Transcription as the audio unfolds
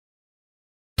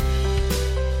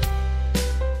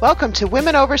Welcome to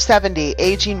Women Over 70,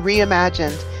 Aging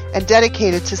Reimagined, and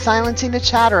dedicated to silencing the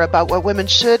chatter about what women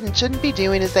should and shouldn't be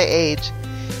doing as they age.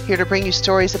 Here to bring you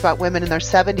stories about women in their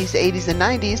 70s, 80s, and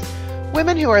 90s,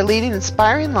 women who are leading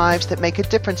inspiring lives that make a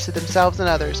difference to themselves and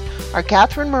others, are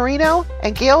Catherine Marino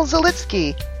and Gail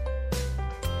Zalitsky.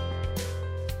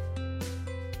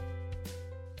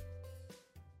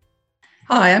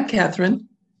 Hi, I'm Catherine.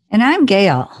 And I'm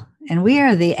Gail, and we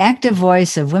are the active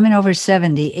voice of Women Over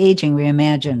 70 Aging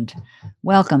Reimagined.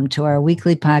 Welcome to our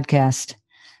weekly podcast.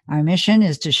 Our mission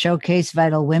is to showcase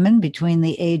vital women between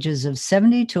the ages of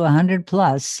 70 to 100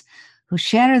 plus who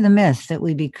shatter the myth that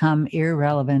we become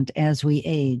irrelevant as we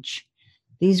age.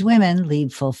 These women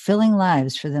lead fulfilling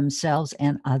lives for themselves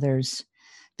and others.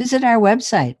 Visit our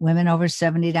website,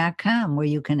 womenover70.com, where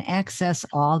you can access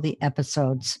all the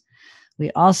episodes.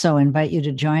 We also invite you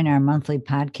to join our monthly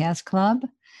podcast club,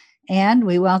 and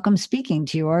we welcome speaking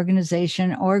to your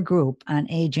organization or group on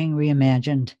Aging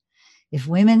Reimagined. If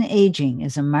women aging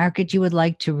is a market you would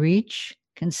like to reach,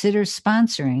 consider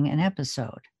sponsoring an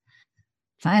episode.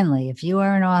 Finally, if you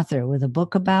are an author with a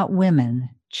book about women,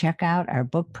 check out our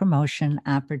book promotion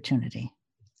opportunity.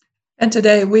 And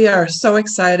today we are so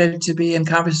excited to be in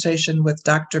conversation with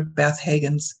Dr. Beth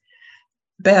Hagans.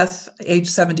 Beth, age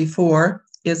 74,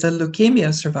 is a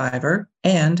leukemia survivor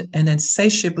and an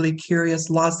insatiably curious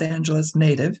Los Angeles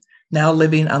native, now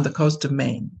living on the coast of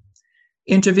Maine.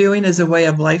 Interviewing is a way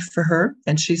of life for her,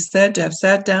 and she's said to have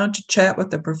sat down to chat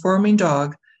with a performing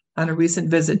dog on a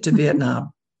recent visit to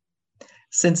Vietnam.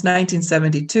 Since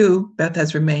 1972, Beth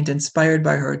has remained inspired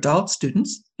by her adult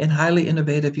students in highly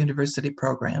innovative university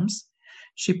programs.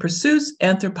 She pursues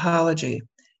anthropology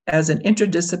as an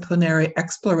interdisciplinary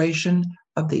exploration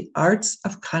of the arts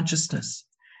of consciousness,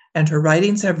 and her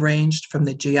writings have ranged from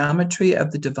the geometry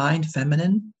of the divine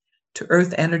feminine to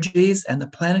earth energies and the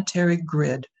planetary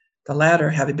grid, the latter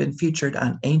having been featured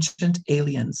on Ancient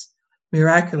Aliens.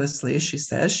 Miraculously, she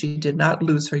says, she did not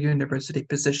lose her university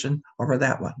position over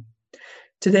that one.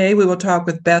 Today, we will talk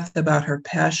with Beth about her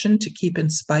passion to keep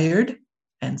inspired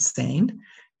and sane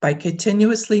by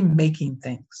continuously making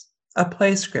things, a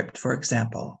play script, for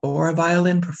example, or a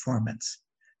violin performance,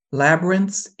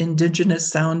 labyrinths, indigenous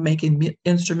sound-making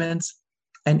instruments,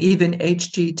 and even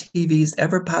HGTV's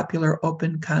ever-popular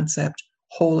open concept,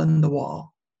 Hole in the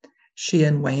Wall. She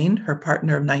and Wayne, her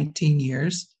partner of 19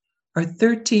 years, are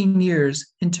 13 years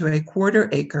into a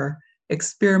quarter-acre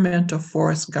experimental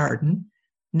forest garden,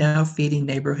 now feeding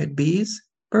neighborhood bees,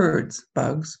 birds,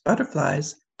 bugs,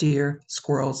 butterflies, deer,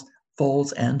 squirrels,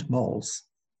 voles, and moles.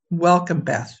 Welcome,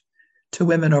 Beth, to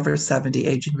Women Over 70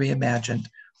 Aging Reimagined.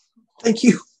 Thank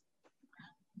you.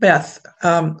 Beth,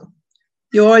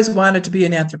 you always wanted to be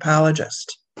an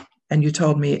anthropologist, and you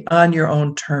told me on your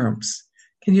own terms.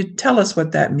 Can you tell us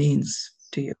what that means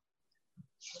to you?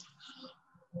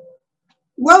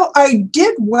 Well, I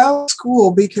did well in school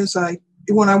because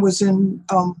when I was in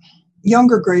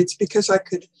younger grades, because I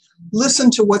could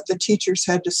listen to what the teachers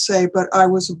had to say, but I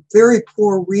was a very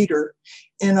poor reader,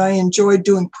 and I enjoyed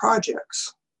doing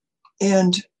projects.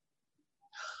 And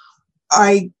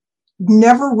I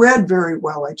never read very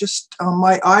well. I just,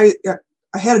 I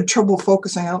had trouble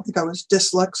focusing. I don't think I was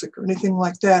dyslexic or anything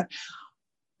like that.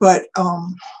 But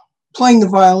playing the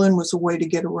violin was a way to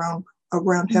get around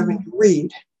having to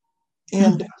read.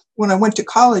 And when I went to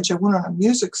college, I went on a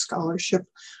music scholarship,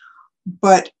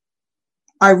 but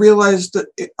I realized that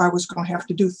I was going to have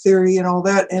to do theory and all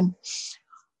that. And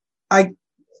I,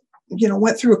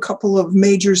 went through a couple of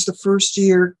majors the first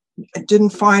year. I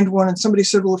didn't find one, and somebody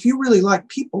said, well, if you really like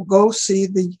people, go see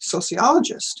the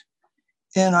sociologist.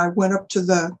 And I went up to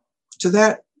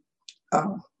that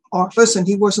office, and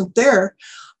he wasn't there,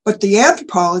 but the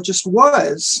anthropologist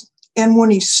was. And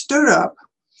when he stood up,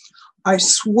 I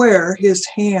swear his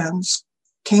hands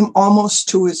came almost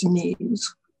to his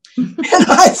knees. And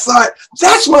I thought,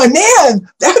 that's my man.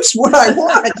 That's what I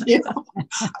want.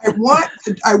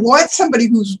 I want somebody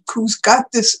who's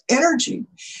got this energy.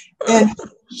 And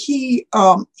he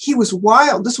was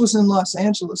wild. This was in Los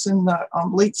Angeles in the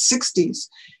late 60s.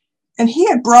 And he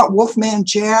had brought Wolfman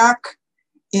Jack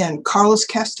and Carlos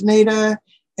Castaneda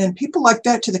and people like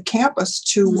that to the campus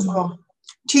to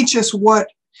teach us what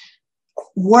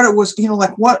it was,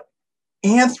 like what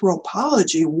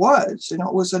anthropology was.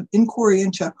 It was an inquiry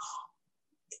into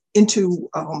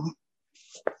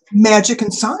magic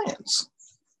and science.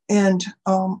 And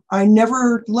I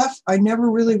never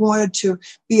really wanted to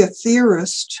be a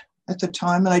theorist at the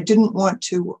time. And I didn't want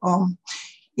to,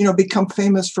 become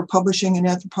famous for publishing in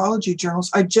anthropology journals.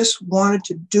 I just wanted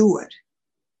to do it.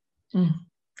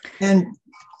 And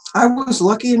I was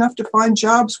lucky enough to find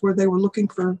jobs where they were looking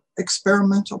for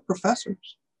experimental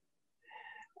professors.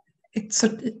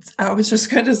 I was just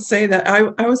going to say that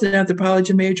I was an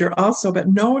anthropology major also, but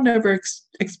no one ever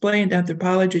explained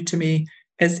anthropology to me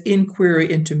as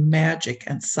inquiry into magic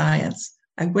and science.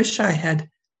 I wish I had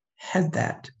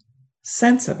that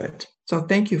sense of it. So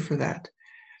thank you for that.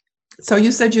 So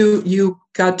you said you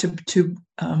got to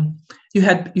you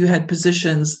had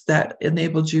positions that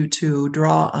enabled you to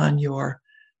draw on your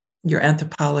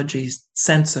anthropology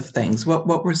sense of things.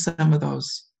 What were some of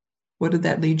those? What did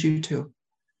that lead you to?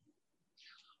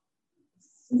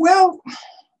 Well,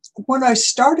 when I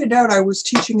started out, I was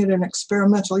teaching at an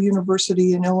experimental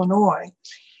university in Illinois,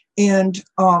 and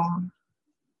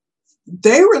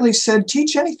they really said,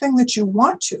 teach anything that you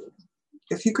want to.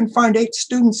 If you can find 8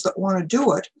 students that want to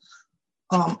do it,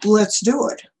 let's do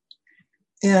it.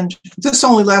 And this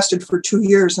only lasted for 2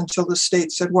 years until the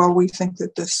state said, well, we think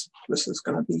that this is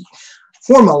going to be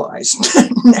formalized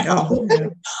now. Oh, yeah.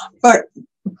 But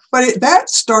that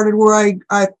started where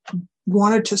I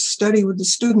wanted to study with the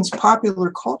students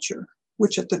popular culture,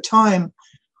 which at the time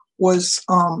was,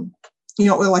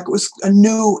 like it was a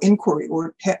new inquiry,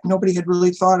 or nobody had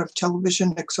really thought of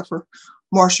television except for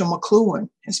Marshall McLuhan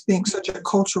as being such a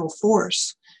cultural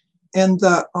force. And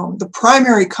the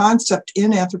primary concept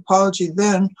in anthropology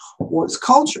then was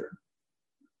culture,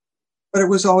 but it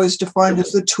was always defined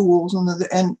as the tools.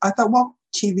 And I thought, well,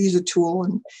 TV is a tool,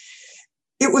 and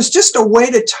it was just a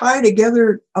way to tie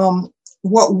together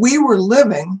what we were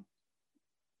living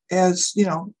as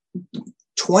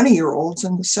 20-year-olds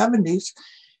in the 70s,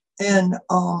 and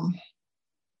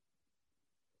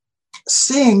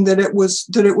seeing that it was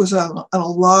an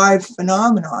alive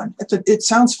phenomenon. It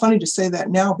sounds funny to say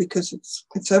that now because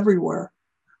it's everywhere.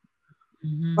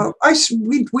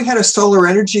 Mm-hmm. We had a solar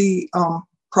energy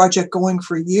project going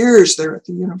for years there at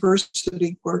the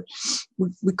university, where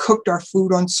we cooked our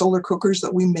food on solar cookers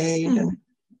that we made. Mm-hmm. And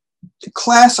the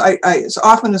class, I as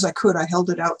often as I could, I held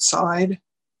it outside,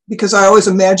 because I always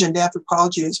imagined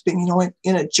anthropology as being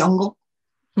in a jungle.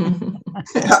 Mm-hmm.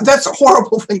 That's a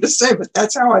horrible thing to say, but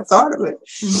that's how I thought of it.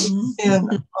 Mm-hmm.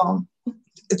 And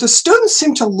the students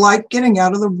seem to like getting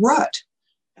out of the rut.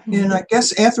 Mm-hmm. And I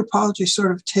guess anthropology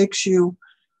sort of takes you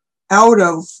out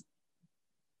of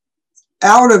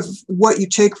what you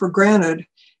take for granted,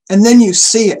 and then you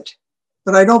see it.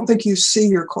 But I don't think you see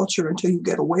your culture until you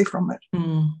get away from it.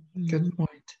 Mm-hmm. Good point.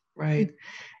 Right.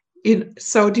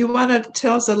 So do you want to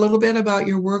tell us a little bit about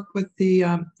your work with the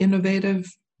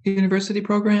innovative university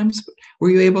programs? Were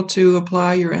you able to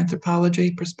apply your anthropology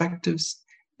perspectives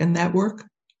in that work?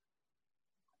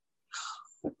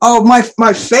 Oh,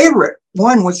 my favorite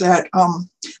one was at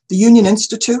the Union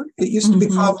Institute. It used to be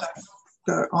called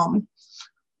the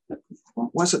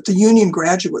Union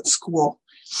Graduate School.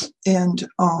 And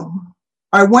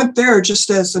I went there just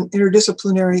as an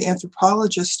interdisciplinary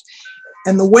anthropologist.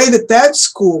 And the way that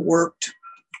school worked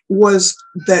was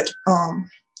that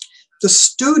the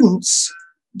students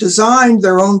designed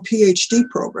their own PhD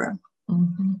program.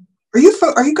 Mm-hmm.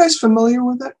 Are you guys familiar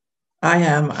with it? I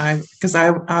am. Because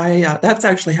that's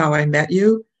actually how I met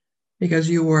you, because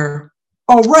you were.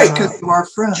 Oh, right, because you are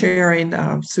friends. Chairing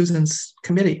Susan's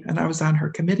committee, and I was on her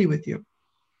committee with you.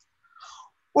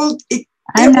 Well,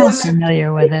 I'm not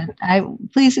familiar with it.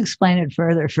 Please explain it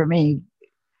further for me,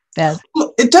 Beth.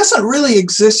 Well, it doesn't really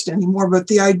exist anymore, but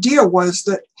the idea was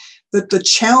that the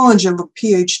challenge of a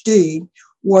PhD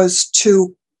was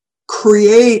to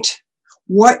create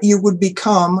what you would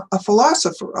become a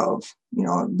philosopher of,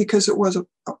 because it was a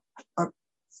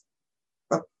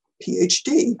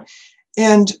PhD.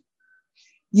 And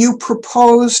you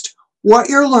proposed what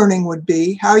your learning would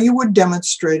be, how you would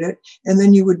demonstrate it, and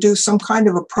then you would do some kind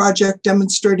of a project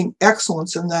demonstrating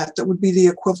excellence in that would be the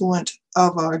equivalent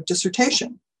of a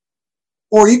dissertation.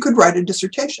 Or you could write a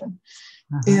dissertation.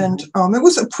 And it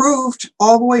was approved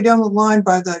all the way down the line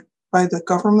by the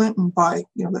government and by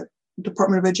the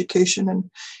Department of Education, and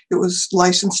it was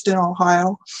licensed in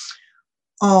Ohio.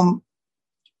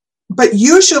 But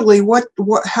usually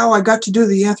how I got to do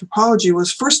the anthropology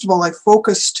was, first of all, I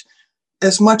focused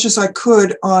as much as I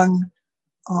could on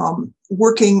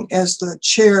working as the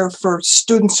chair for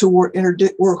students who were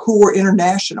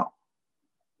international.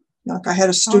 Like I had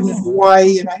a student in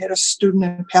Hawaii, and I had a student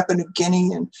in Papua New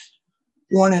Guinea, and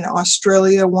one in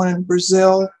Australia, one in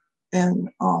Brazil. And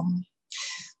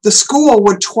the school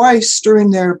would twice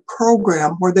during their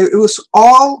program, where it was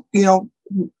all,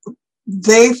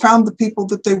 they found the people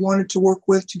that they wanted to work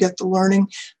with to get the learning.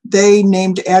 They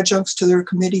named adjuncts to their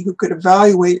committee who could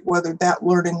evaluate whether that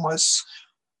learning was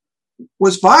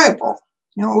viable.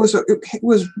 It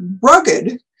was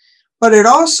rugged, but it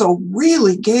also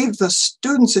really gave the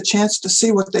students a chance to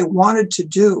see what they wanted to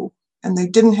do. And they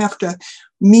didn't have to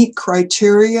meet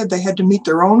criteria. They had to meet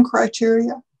their own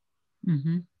criteria.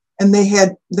 Mm-hmm. And they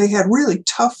had really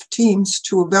tough teams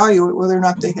to evaluate whether or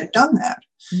not they had done that.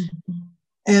 Mm-hmm.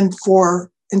 And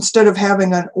instead of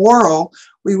having an oral,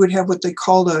 we would have what they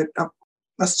called a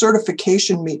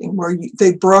certification meeting, where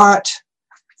they brought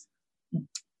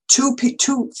two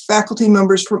faculty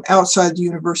members from outside the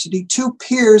university, two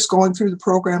peers going through the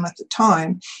program at the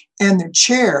time, and their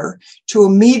chair to a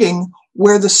meeting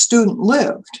where the student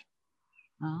lived.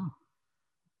 Oh.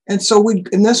 And so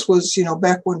and this was,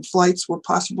 back when flights were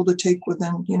possible to take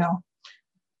within,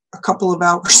 a couple of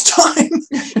hours time.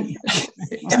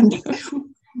 And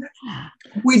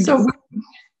we'd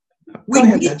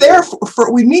meet there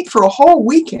we'd meet for a whole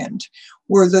weekend,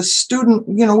 where the student,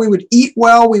 we would eat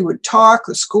well, we would talk,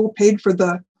 the school paid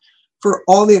for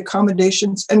all the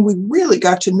accommodations, and we really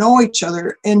got to know each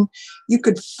other. And you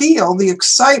could feel the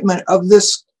excitement of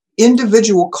this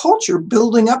individual culture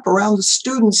building up around the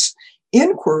students'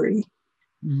 inquiry.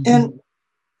 Mm-hmm.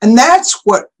 And that's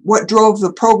what drove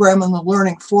the program and the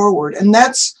learning forward. And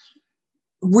that's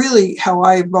really how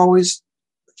I've always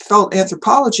felt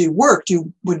anthropology worked.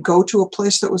 You would go to a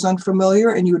place that was unfamiliar,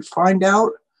 and you would find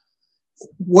out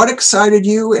what excited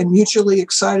you and mutually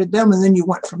excited them, and then you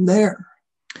went from there.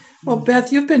 Well,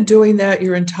 Beth, you've been doing that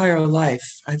your entire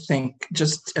life, I think,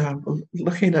 just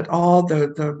looking at all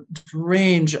the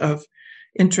range of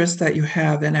interests that you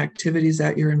have and activities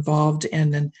that you're involved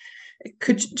in. And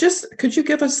could you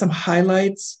give us some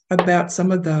highlights about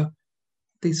some of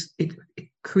these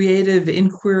creative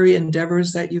inquiry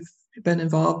endeavors that you've been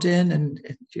involved in, and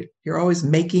you're always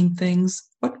making things?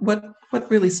 What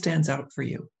really stands out for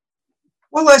you?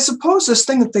 Well, I suppose this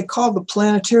thing that they call the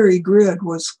planetary grid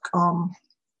was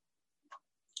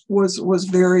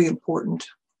very important.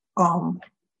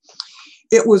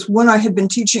 It was when I had been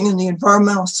teaching in the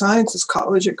Environmental Sciences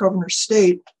College at Governor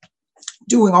State,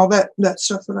 doing all that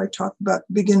stuff that I talked about at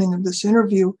the beginning of this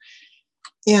interview.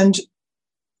 And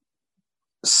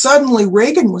suddenly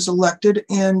Reagan was elected,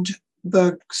 and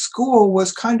the school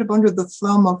was kind of under the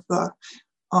thumb of the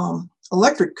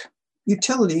electric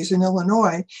utilities in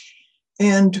Illinois.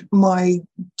 And my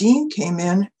dean came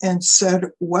in and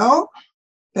said, well,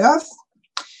 Beth,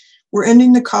 we're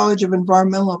ending the College of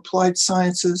Environmental Applied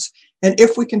Sciences, and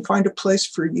if we can find a place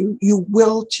for you, you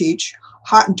will teach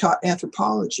Hottentot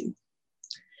anthropology.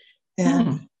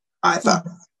 And I thought,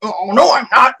 oh, no, I'm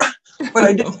not. But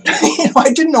I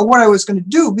didn't know what I was going to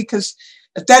do, because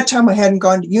at that time I hadn't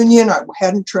gone to Union, I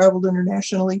hadn't traveled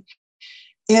internationally.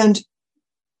 And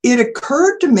it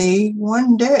occurred to me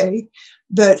one day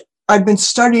that I'd been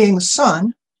studying the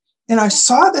sun, and I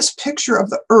saw this picture of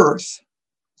the Earth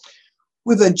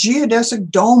with a geodesic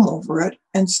dome over it.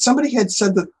 And somebody had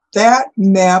said that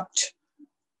mapped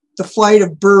the flight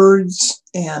of birds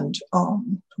and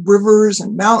rivers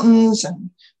and mountains and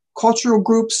cultural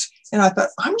groups. And I thought,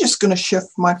 I'm just going to shift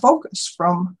my focus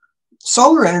from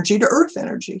solar energy to Earth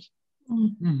energy.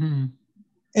 Mm-hmm.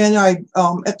 And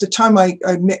at the time, I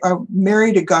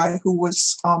married a guy who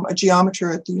was a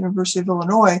geometer at the University of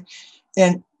Illinois,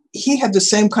 and he had the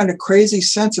same kind of crazy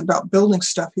sense about building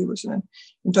stuff. He was an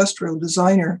industrial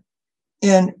designer.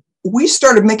 And we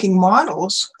started making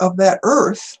models of that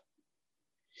Earth.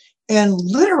 And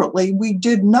literally, we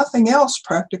did nothing else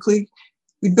practically.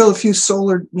 We built a few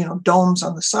solar, domes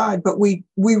on the side, but we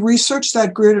researched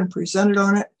that grid and presented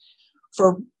on it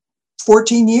for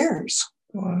 14 years.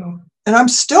 Wow. And I'm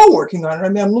still working on it. I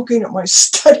mean, I'm looking at my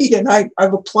study, and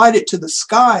I've applied it to the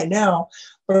sky now.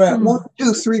 But I have 1,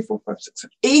 2, 3, 4, 5, 6,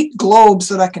 7, 8 globes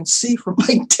that I can see from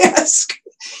my desk,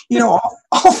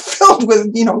 all filled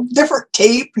with, different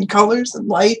tape and colors and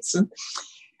lights. And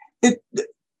it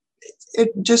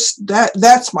just,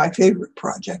 that's my favorite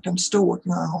project. I'm still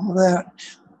working on all of that.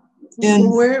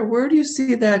 And where do you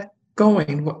see that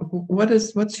going?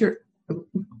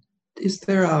 Is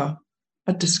there a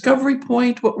discovery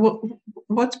point?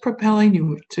 What's propelling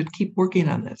you to keep working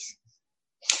on this?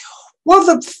 Well,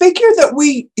 the figure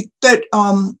that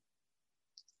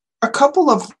a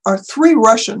couple of 3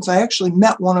 Russians, I actually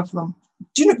met one of them.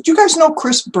 Do you guys know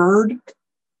Chris Bird?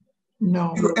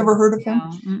 No. You ever heard of him?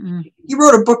 No. He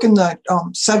wrote a book in the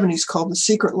 70s called The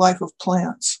Secret Life of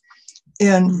Plants.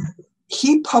 And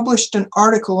he published an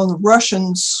article on the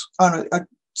Russians, on a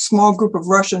small group of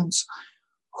Russians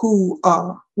who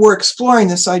were exploring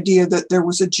this idea that there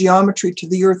was a geometry to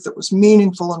the Earth that was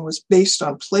meaningful and was based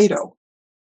on Plato.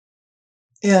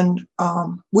 And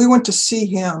we went to see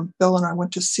him, Bill and I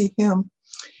went to see him.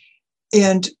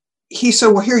 And he said,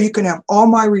 well, here, you can have all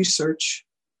my research.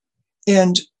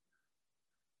 And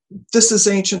this is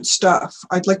ancient stuff.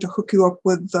 I'd like to hook you up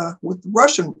with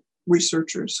Russian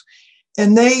researchers.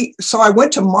 so I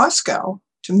went to Moscow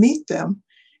to meet them,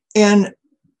 and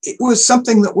it was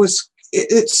something that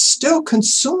it's still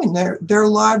consuming their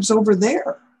lives over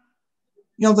there.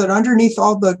 You know, that underneath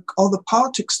all the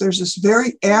politics, there's this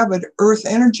very avid Earth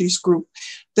Energies group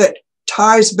that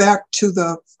ties back to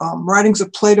the writings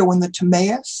of Plato in the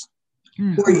Timaeus,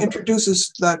 where he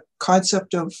introduces the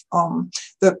concept of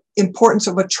the importance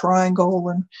of a triangle.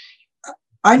 And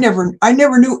I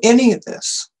never knew any of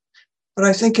this, but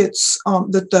I think it's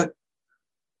that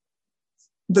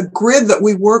the grid that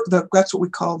we work, that's what we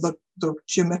call the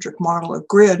geometric model of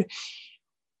grid.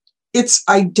 It's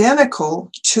identical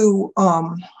to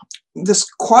this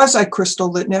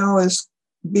quasi-crystal that now is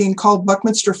being called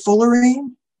Buckminster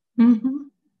fullerene. Mm-hmm.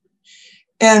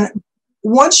 And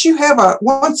once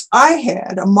I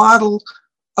had a model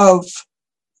of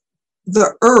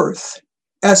the Earth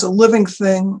as a living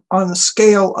thing on the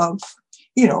scale of,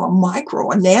 you know,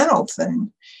 a nano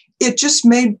thing, it just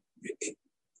made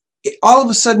all of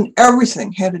a sudden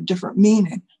everything had a different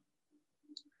meaning.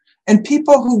 And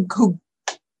people who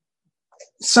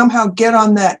somehow get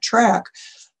on that track,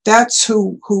 that's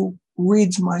who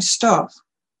reads my stuff.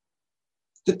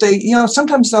 That they, you know,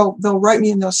 sometimes they'll write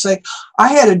me and they'll say, I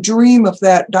had a dream of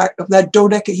that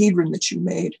dodecahedron that you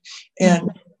made. And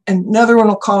another one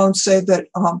will call and say that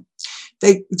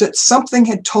that something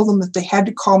had told them that they had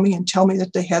to call me and tell me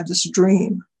that they had this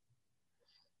dream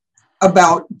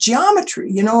about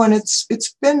geometry, you know. And it's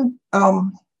been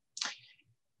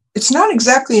it's not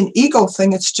exactly an ego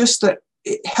thing. It's just that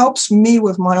it helps me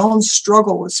with my own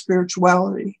struggle with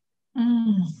spirituality.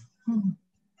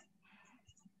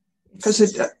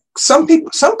 Because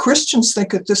some Christians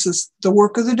think that this is the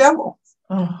work of the devil.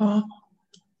 Uh-huh.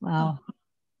 Wow.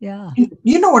 Yeah.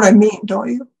 You know what I mean, don't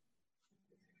you?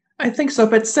 I think so,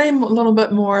 but say a little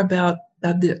bit more about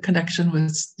the connection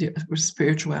with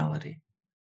spirituality.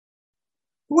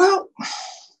 Well,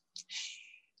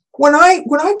 when I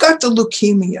got the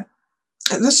leukemia,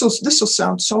 this will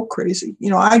sound so crazy. You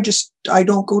know, I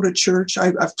don't go to church.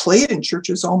 I've played in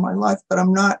churches all my life, but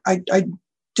I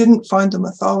didn't find the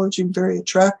mythology very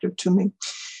attractive to me.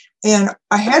 And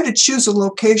I had to choose a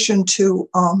location to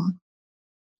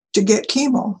get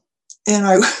chemo. And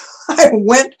I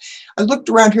looked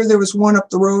around here, there was one up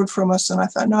the road from us, and I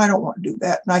thought, no, I don't want to do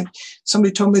that. And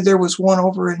somebody told me there was one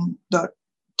over in the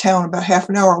town about half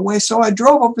an hour away. So I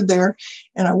drove over there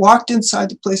and I walked inside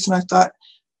the place and I thought,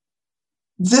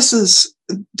 this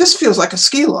feels like a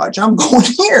ski lodge. I'm going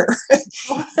here.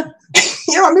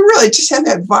 You know, I mean, really, it just had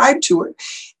that vibe to it.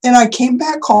 And I came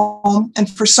back home, and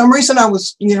for some reason I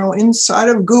was, you know, inside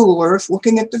of Google Earth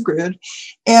looking at the grid,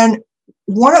 and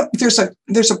there's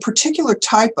a particular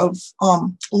type of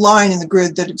line in the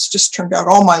grid that it's just turned out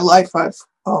all my life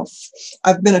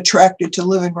I've been attracted to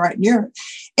living right near it.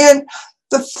 And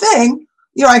the thing,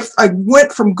 you know, I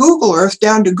went from Google Earth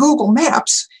down to Google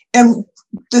Maps, and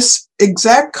this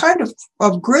exact kind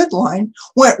of grid line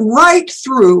went right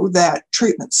through that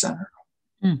treatment center.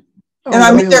 And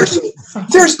I mean,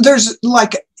 there's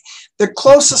like the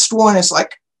closest one is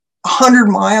like 100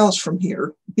 miles from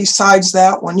here. Besides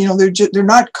that one, you know, they're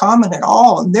not common at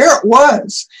all. And there it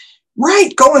was,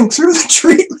 right going through the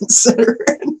treatment center.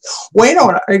 And Wayno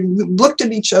and I looked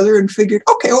at each other and figured,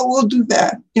 okay, well, we'll do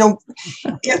that. You know,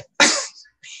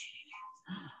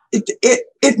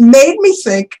 it made me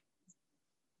think.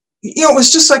 You know, it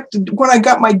was just like when I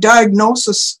got my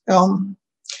diagnosis.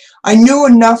 I knew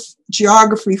enough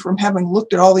geography from having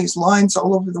looked at all these lines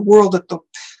all over the world that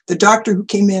the doctor who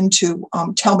came in to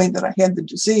tell me that I had the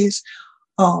disease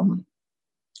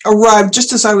arrived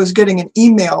just as I was getting an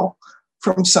email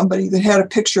from somebody that had a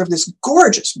picture of this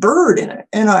gorgeous bird in it.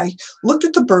 And I looked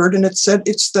at the bird and it said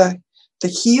it's the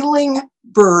healing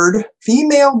bird,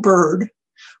 female bird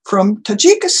from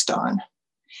Tajikistan.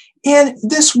 And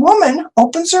this woman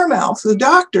opens her mouth, the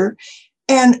doctor,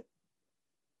 and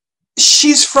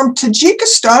she's from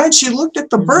Tajikistan, and she looked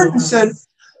at the bird and said,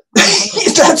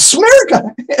 that's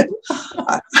Smirga.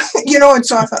 You know, and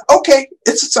so I thought, okay,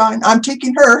 it's a sign. I'm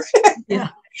taking her. Yeah,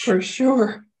 for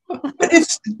sure. But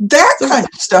it's that kind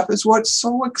of stuff is what's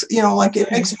so, you know, like it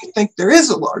makes me think there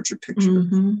is a larger picture.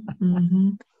 Mm-hmm, mm-hmm.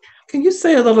 Can you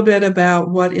say a little bit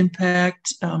about what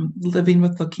impact living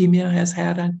with leukemia has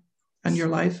had on your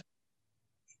life?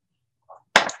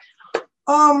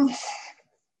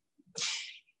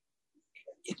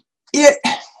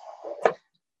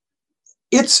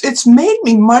 It's made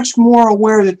me much more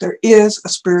aware that there is a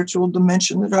spiritual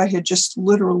dimension that I had just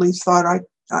literally thought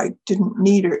I didn't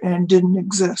need it and didn't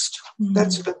exist. Mm-hmm.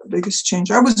 That's been the biggest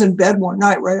change. I was in bed one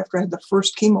night right after I had the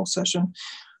first chemo session,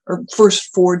 or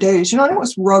first 4 days. You know, and it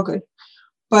was rugged,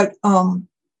 but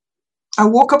I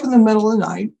woke up in the middle of the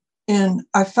night and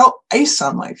I felt ice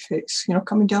on my face,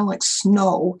 coming down like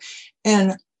snow.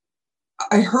 And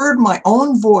I heard my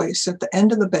own voice at the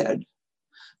end of the bed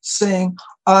saying,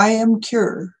 I am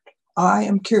cured. I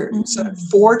am cured. It said it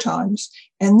 4 times.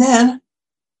 And then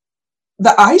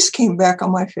the ice came back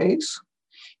on my face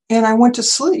and I went to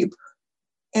sleep.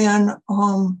 And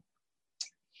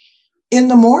in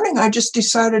the morning, I just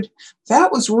decided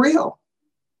that was real.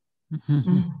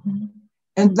 Mm-hmm.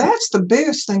 And that's the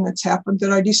biggest thing that's happened,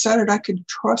 that I decided I could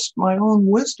trust my own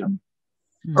wisdom,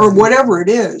 or whatever it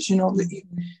is, that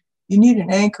you need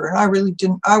an anchor. And I really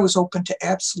didn't. I was open to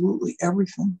absolutely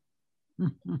everything.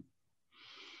 And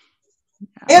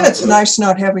it's nice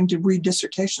not having to read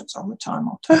dissertations all the time,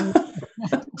 I'll tell you.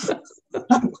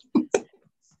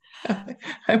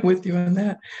 I'm with you on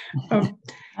that.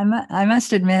 I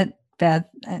must admit, Beth,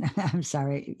 I'm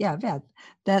sorry. Yeah, Beth,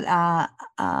 that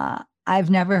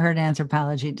I've never heard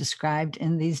anthropology described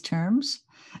in these terms.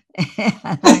 And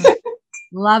I'm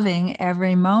loving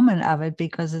every moment of it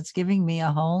because it's giving me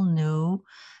a whole new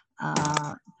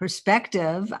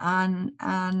perspective on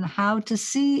how to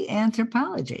see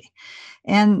anthropology.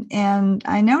 And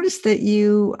I noticed that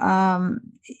you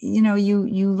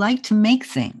like to make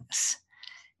things.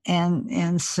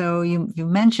 And so you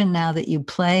mentioned now that you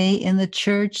play in the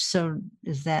church. So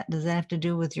does that have to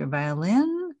do with your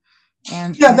violin?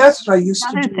 And yeah, that's what I used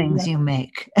to do. Other things you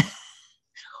make.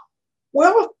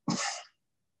 Well,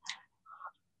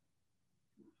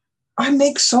 I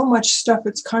make so much stuff,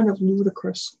 it's kind of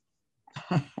ludicrous.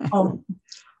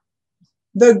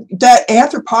 That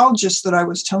anthropologist that I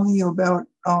was telling you about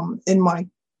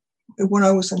when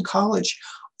I was in college,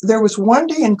 there was one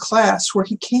day in class where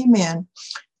he came in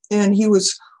and he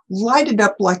was lighted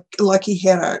up like he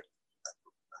had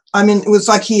it was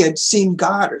like he had seen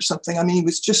God or something. I mean, he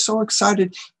was just so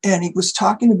excited. And he was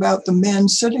talking about the men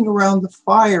sitting around the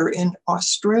fire in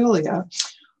Australia,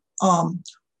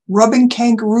 rubbing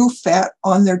kangaroo fat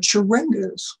on their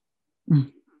chiringas.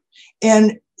 Mm.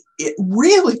 And it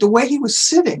really, the way he was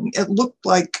sitting, it looked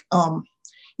like,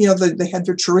 they had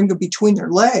their chiringa between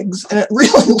their legs, and it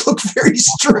really looked very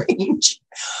strange.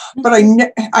 But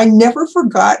I never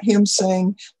forgot him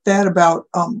saying that about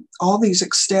all these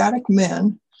ecstatic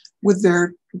men with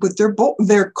their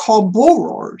they're called bull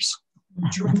roars.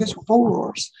 Chiringas were bull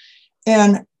roars.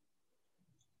 And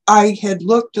I had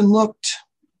looked and looked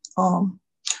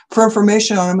for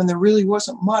information on them, and there really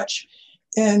wasn't much.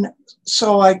 And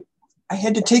so I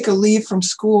had to take a leave from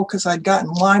school because I'd gotten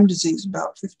Lyme disease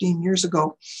about 15 years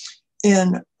ago.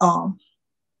 And I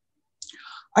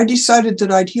decided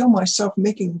that I'd heal myself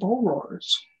making bull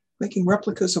roars, making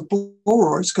replicas of bull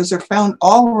roars, because they're found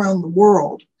all around the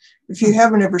world. If you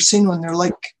haven't ever seen one, they're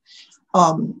like,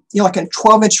 like a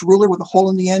 12-inch ruler with a hole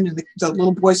in the end, and the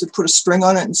little boys would put a string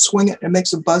on it and swing it, and it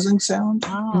makes a buzzing sound.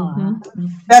 Oh. Mm-hmm.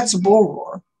 That's a bull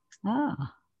roar. Oh.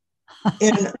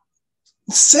 And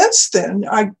since then,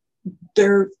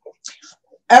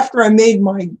 after I made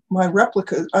my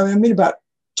replicas, I made about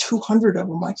 200 of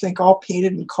them, I think, all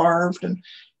painted and carved, and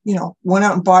went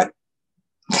out and bought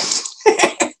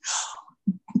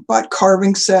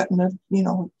carving set, and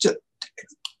just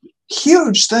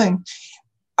huge thing.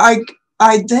 I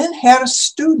then had a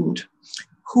student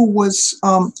who was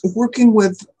working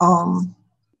with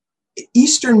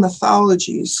Eastern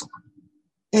mythologies,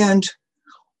 and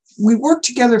we worked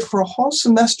together for a whole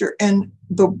semester, and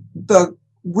the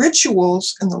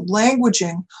rituals and the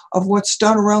languaging of what's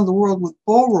done around the world with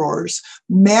bull roars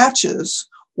matches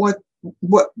what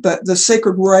the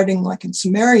sacred writing, like in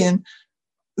Sumerian,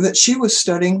 that she was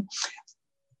studying,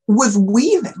 with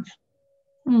weaving.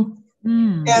 Mm.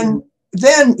 And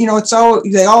then, they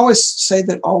always say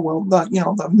that,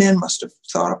 the men must have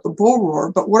thought up the bull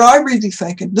roar. But what I really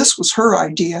think, and this was her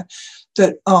idea,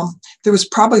 that there was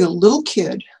probably a little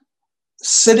kid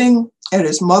sitting at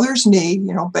his mother's knee,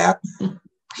 back,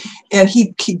 and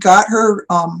he got her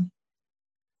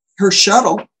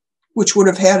shuttle, which would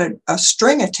have had a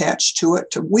string attached to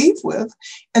it to weave with,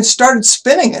 and started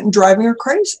spinning it and driving her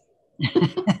crazy.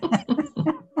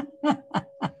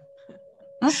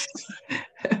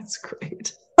 That's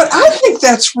great. But I think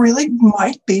that's really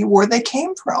might be where they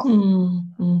came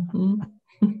from. Mm-hmm.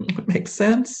 Makes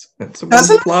sense. That's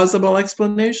a plausible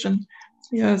explanation.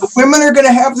 Yes. The women are going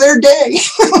to have their day.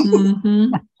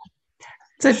 Mm-hmm.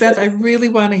 So, Beth, I really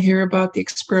want to hear about the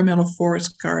experimental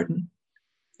forest garden.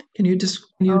 Can you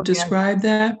describe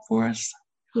that for us?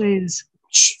 Please.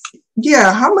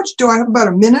 Yeah. How much do I have? About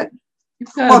a minute?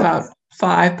 You've got about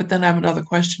 5, but then I have another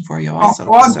question for you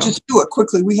also. I'll just do it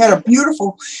quickly. We had a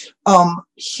beautiful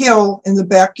hill in the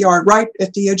backyard right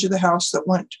at the edge of the house that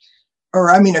went a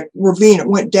ravine. It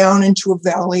went down into a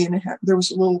valley, and there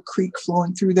was a little creek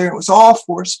flowing through there. It was all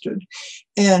forested.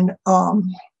 And a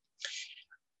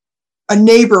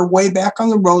neighbor way back on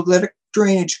the road let a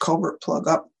drainage culvert plug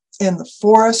up, and the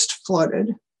forest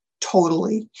flooded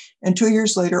totally. And 2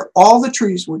 years later, all the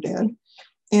trees were dead.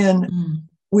 And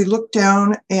we looked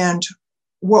down, and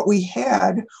what we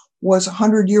had was a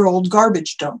 100-year-old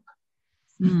garbage dump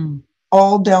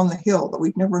all down the hill that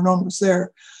we'd never known was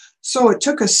there. So it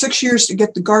took us 6 years to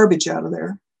get the garbage out of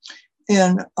there.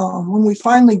 And when we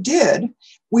finally did,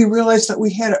 we realized that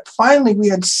we had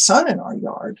sun in our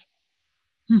yard.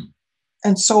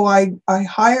 And so I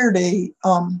hired a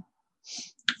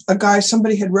guy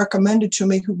somebody had recommended to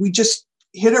me, who we just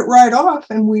hit it right off,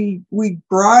 and we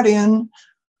brought in,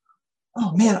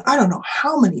 oh man, I don't know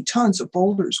how many tons of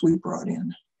boulders we brought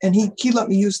in. And he let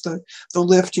me use the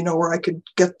lift, where I could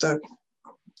get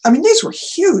these were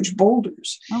huge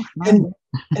boulders. Oh, and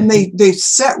they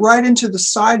set right into the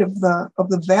side of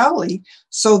the valley,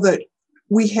 so that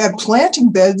we had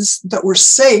planting beds that were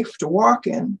safe to walk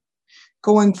in,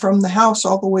 going from the house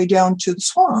all the way down to the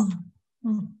swamp.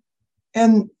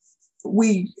 And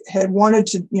we had wanted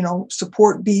to,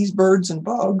 support bees, birds, and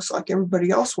bugs like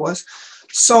everybody else was.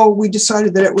 So we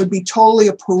decided that it would be totally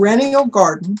a perennial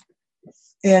garden,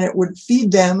 and it would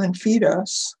feed them and feed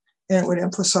us, and it would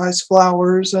emphasize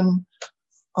flowers and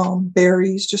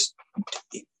berries.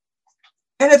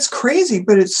 And it's crazy,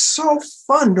 but it's so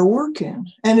fun to work in,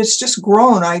 and it's just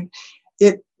grown.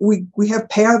 We have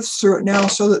paths through it now,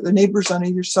 so that the neighbors on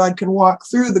either side can walk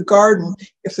through the garden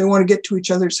if they want to get to each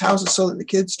other's houses, so that the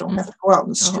kids don't have to go out in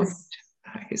the street.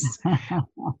 Nice.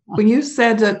 When you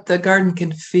said that the garden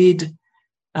can feed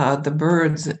the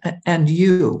birds and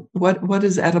you, what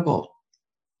is edible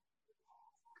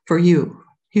for you,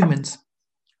 humans?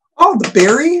 Oh, the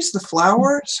berries, the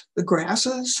flowers, the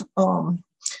grasses,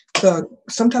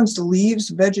 sometimes the leaves,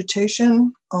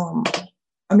 vegetation.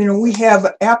 We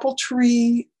have apple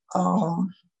tree,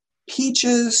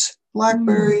 peaches,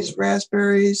 blackberries,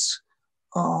 raspberries.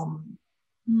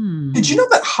 Did you know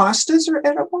that hostas are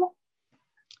edible?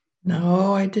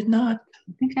 No, I did not.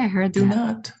 I think I heard that. Do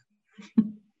not.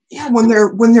 Yeah, when they're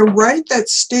right at that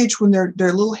stage, when their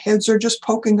little heads are just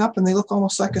poking up and they look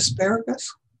almost like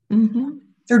asparagus,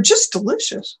 they're just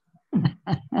delicious.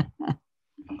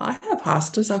 I have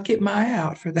hostas. I'll keep my eye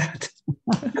out for that.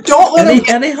 Don't let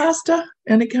any hosta,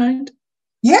 any kind.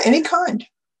 Yeah, any kind.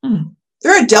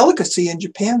 They're a delicacy in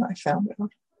Japan, I found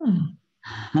out.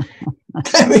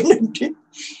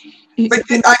 But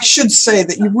I should say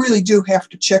that you really do have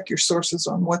to check your sources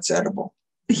on what's edible.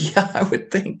 Yeah, I would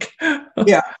think.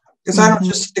 Yeah, because I don't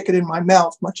just stick it in my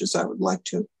mouth much as I would like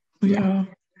to. Yeah.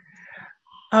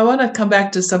 I want to come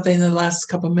back to something in the last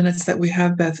couple of minutes that we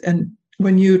have, Beth. And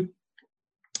when you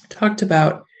talked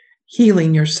about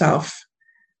healing yourself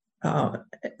and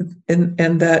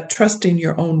that trusting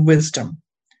your own wisdom.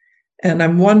 And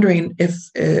I'm wondering if,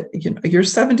 you're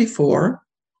 74,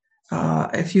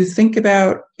 if you think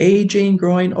about aging,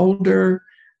 growing older,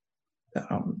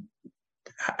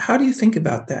 how do you think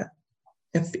about that,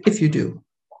 if you do?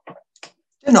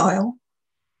 Denial.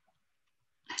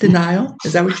 Denial?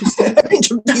 Is that what you said?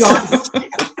 To be honest.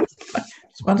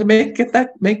 Just want to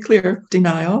make clear.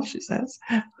 Denial, she says.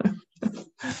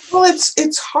 Well,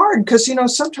 it's hard because,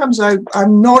 sometimes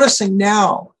I'm noticing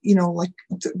now, like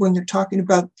when they're talking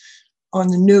about on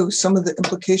the news, some of the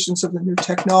implications of the new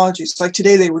technologies. Like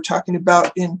today they were talking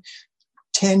about in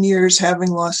 10 years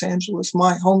having Los Angeles,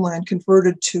 my homeland,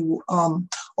 converted to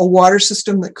a water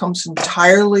system that comes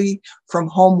entirely from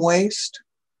home waste,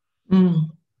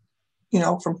 from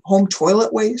home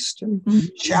toilet waste and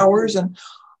showers. And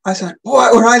I thought, boy,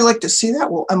 would I like to see that?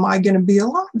 Well, am I going to be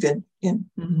alive in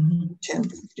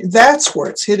 10? That's where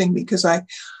it's hitting me, because I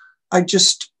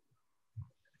just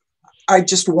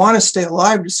want to stay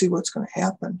alive to see what's going to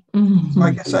happen. So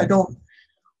I guess I don't.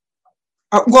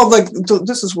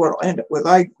 This is what I'll end it with.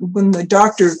 When the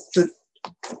doctor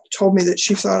told me that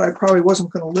she thought I probably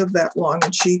wasn't going to live that long,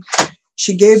 and she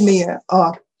gave me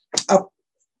a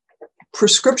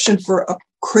prescription for a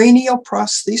cranial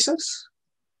prosthesis.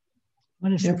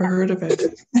 What is Never heard of it.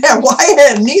 Yeah, well, I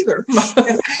hadn't either.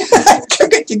 I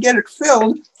took it to get it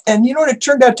filled, and you know what it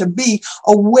turned out to be?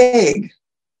 A wig.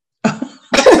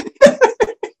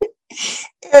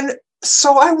 And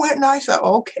so I went and I thought,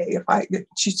 okay,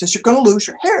 she says, you're going to lose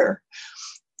your hair.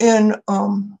 And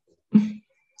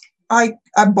I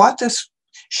bought this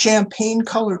champagne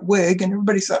colored wig, and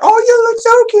everybody thought, oh, you look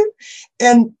so cute.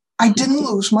 And I didn't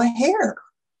lose my hair.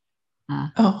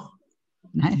 Oh,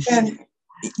 nice. And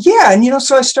yeah. And,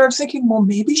 so I started thinking, well,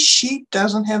 maybe she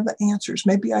doesn't have the answers.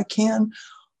 Maybe I can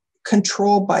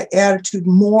controlled by attitude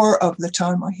more of the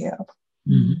time I have,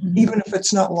 even if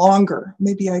it's not longer.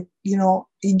 Maybe you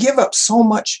give up so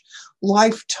much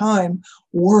lifetime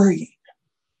worrying,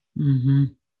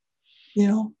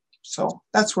 so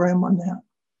that's where I am on that.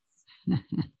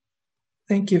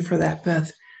 Thank you for that,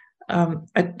 Beth.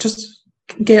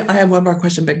 Gail, I have one more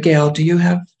question, but Gail, do you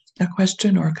have a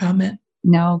question or a comment?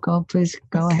 No, please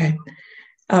go ahead.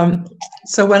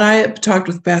 So when I talked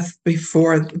with Beth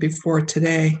before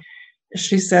today,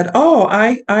 she said, "Oh,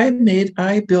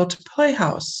 I built a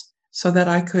playhouse so that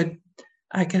I could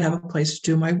have a place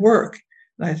to do my work."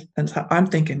 And I'm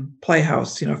thinking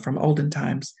playhouse, from olden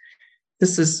times.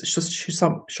 She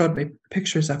showed me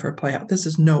pictures of her playhouse. This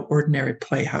is no ordinary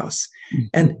playhouse.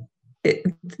 And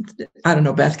I don't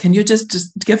know, Beth, can you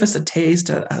just give us a taste,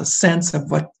 a sense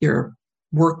of what your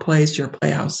workplace, your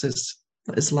playhouse is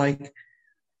like?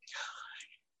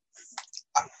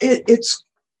 It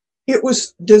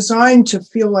was designed to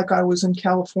feel like I was in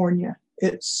California.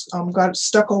 It's got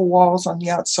stucco walls on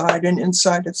the outside, and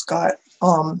inside it's got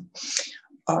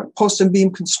post and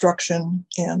beam construction,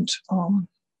 and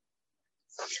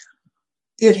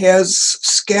it has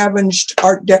scavenged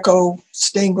Art Deco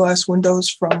stained glass windows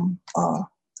from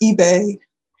eBay,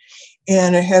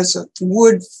 and it has a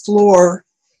wood floor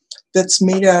that's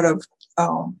made out of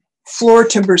floor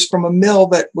timbers from a mill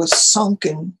that was sunk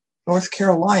in North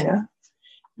Carolina.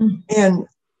 And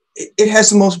it has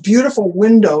the most beautiful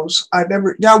windows I've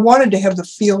ever. I wanted to have the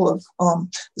feel of The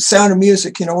Sound of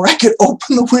Music, where I could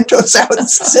open the windows out and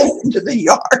sing into the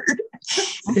yard.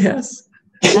 Yes.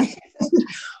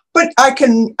 But I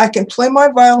can play my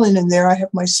violin in there. I have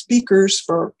my speakers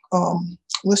for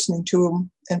listening to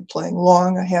them and playing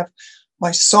along. I have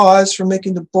my saws for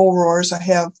making the bull roars. I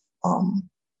have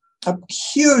a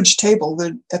huge table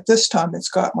that at this time it's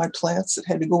got my plants that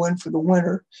had to go in for the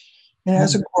winter. It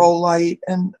has a grow light,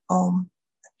 and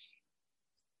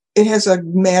it has a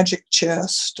magic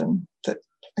chest, and that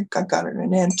I got it in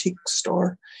an antique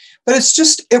store. But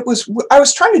I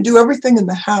was trying to do everything in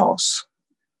the house,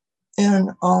 and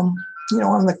on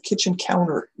the kitchen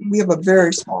counter. We have a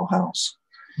very small house,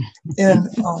 and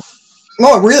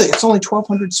no, really, it's only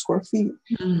 1,200 square feet,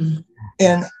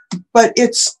 but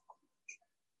it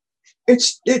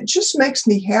just makes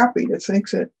me happy to think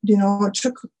that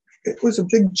it was a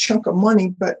big chunk of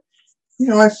money, but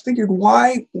I figured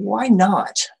why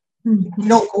not? We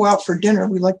don't go out for dinner.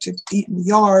 We like to eat in the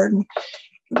yard. And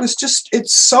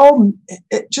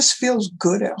it just feels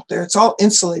good out there. It's all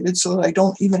insulated so that I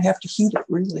don't even have to heat it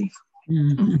really.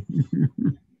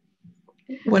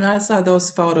 When I saw those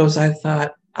photos, I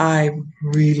thought, I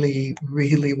really,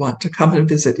 really want to come and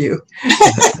visit you.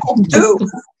 Do.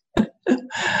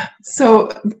 So,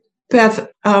 Beth,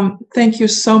 thank you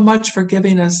so much for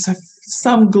giving us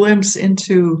some glimpse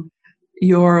into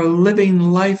your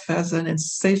living life as an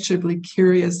insatiably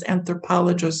curious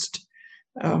anthropologist,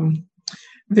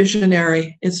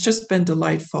 visionary. It's just been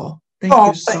delightful. Thank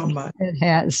you so much. It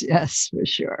has, yes, for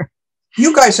sure.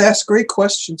 You guys asked great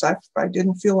questions. I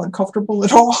didn't feel uncomfortable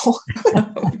at all.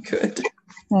 Oh, good.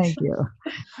 Thank you.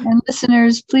 And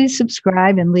listeners, please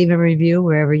subscribe and leave a review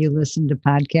wherever you listen to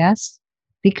podcasts.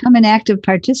 Become an active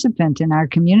participant in our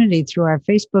community through our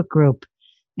Facebook group.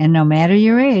 And no matter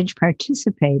your age,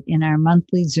 participate in our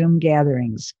monthly Zoom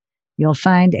gatherings. You'll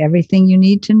find everything you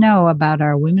need to know about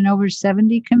our Women Over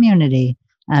 70 community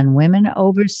on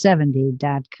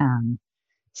womenover70.com.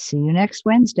 See you next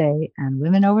Wednesday on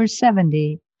Women Over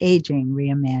 70, Aging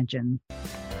Reimagined.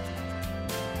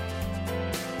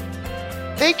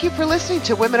 Thank you for listening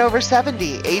to Women Over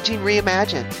 70, Aging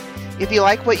Reimagined. If you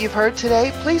like what you've heard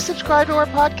today, please subscribe to our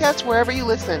podcast wherever you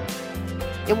listen.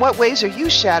 In what ways are you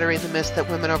shattering the myth that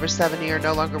women over 70 are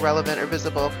no longer relevant or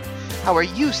visible? How are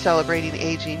you celebrating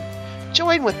aging?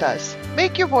 Join with us.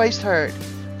 Make your voice heard.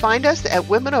 Find us at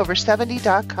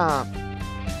womenover70.com.